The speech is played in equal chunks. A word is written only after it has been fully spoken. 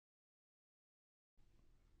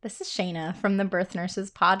This is Shayna from the Birth Nurses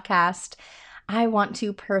podcast. I want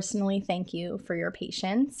to personally thank you for your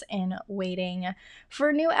patience in waiting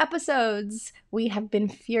for new episodes. We have been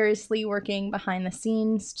furiously working behind the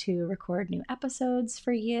scenes to record new episodes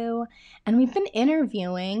for you, and we've been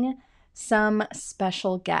interviewing some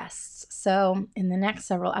special guests. So, in the next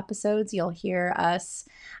several episodes, you'll hear us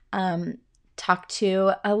talk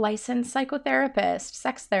to a licensed psychotherapist,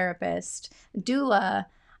 sex therapist, doula,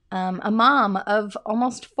 a mom of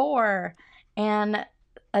almost 4, and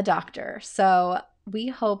a doctor. So we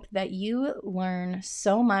hope that you learn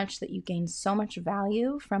so much, that you gain so much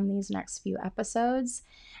value from these next few episodes,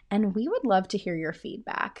 and we would love to hear your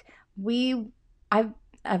feedback.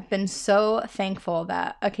 I've been so thankful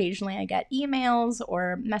that occasionally I get emails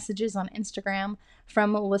or messages on Instagram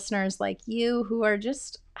from listeners like you who are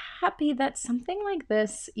just happy that something like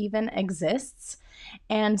this even exists.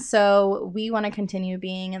 And so we want to continue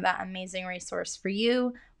being that amazing resource for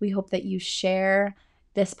you. We hope that you share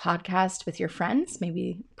this podcast with your friends,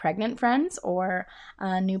 maybe pregnant friends or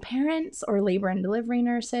new parents or labor and delivery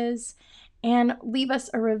nurses. And leave us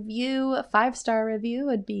a review. A 5-star review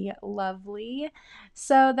would be lovely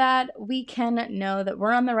so that we can know that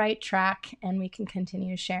we're on the right track and we can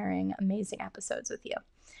continue sharing amazing episodes with you.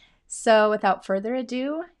 So without further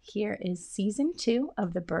ado, here is season 2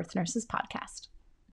 of the Birth Nurses podcast.